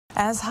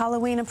As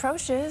Halloween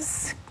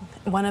approaches,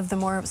 one of the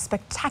more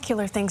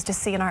spectacular things to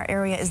see in our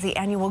area is the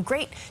annual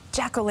Great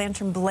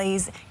Jack-O-Lantern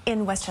Blaze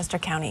in Westchester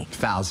County.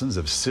 Thousands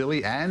of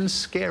silly and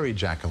scary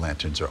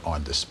jack-o'-lanterns are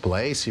on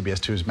display. CBS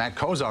 2's Matt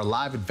Kozar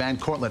live at Van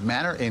Cortlandt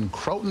Manor in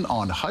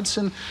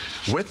Croton-On-Hudson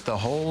with the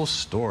whole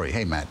story.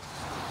 Hey, Matt.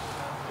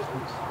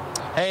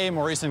 Hey,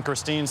 Maurice and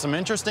Christine, some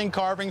interesting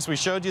carvings. We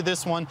showed you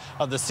this one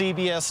of the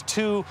CBS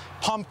 2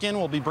 pumpkin.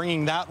 We'll be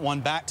bringing that one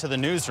back to the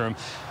newsroom.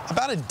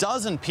 About a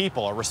dozen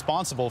people are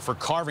responsible for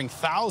carving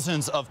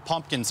thousands of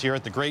pumpkins here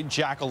at the Great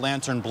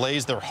Jack-O-Lantern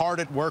Blaze. They're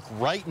hard at work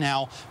right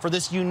now for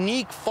this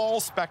unique fall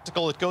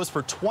spectacle. It goes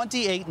for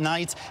 28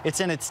 nights. It's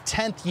in its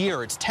 10th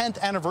year, its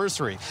 10th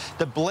anniversary.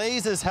 The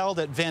Blaze is held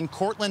at Van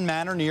Cortlandt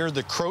Manor near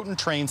the Croton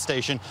train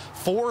station.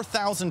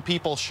 4,000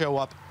 people show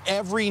up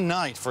every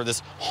night for this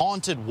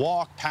haunted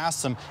walk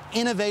past some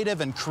innovative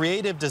and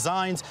creative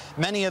designs.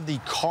 Many of the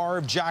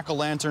carved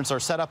jack-o'-lanterns are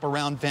set up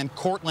around Van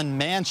Cortlandt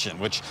Mansion,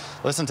 which,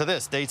 listen to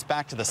this, dates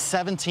back to the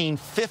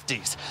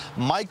 1750s.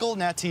 Michael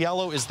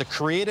Nattiello is the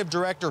creative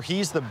director.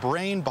 He's the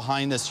brain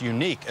behind this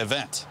unique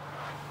event.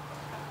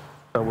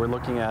 We're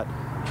looking at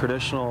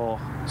traditional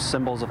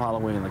symbols of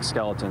Halloween like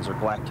skeletons or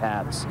black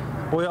cats.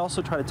 But we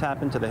also try to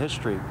tap into the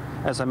history,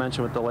 as I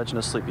mentioned, with the legend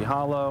of Sleepy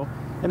Hollow,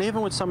 and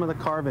even with some of the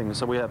carvings.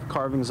 So we have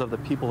carvings of the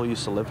people who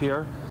used to live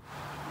here.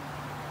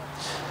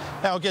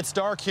 Now it gets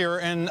dark here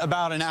in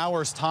about an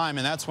hour's time,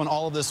 and that's when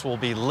all of this will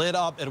be lit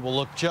up. It will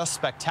look just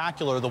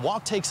spectacular. The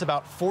walk takes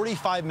about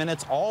 45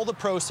 minutes. All the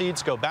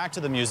proceeds go back to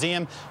the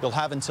museum. You'll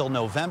have until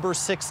November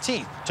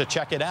 16th to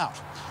check it out.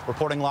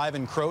 Reporting live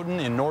in Croton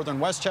in northern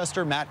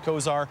Westchester, Matt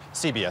Kozar,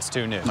 CBS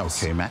 2 News.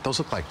 Okay, Matt, those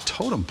look like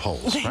totem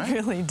poles, right? They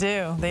really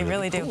do. They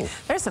really do. Cool.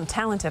 There's some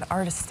talented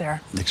artists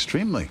there.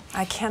 Extremely.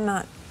 I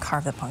cannot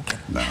carve the pumpkin.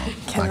 No,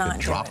 Cannot I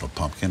could drop a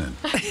pumpkin and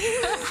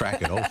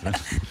crack it open.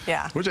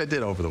 Yeah. Which I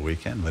did over the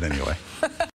weekend, but anyway.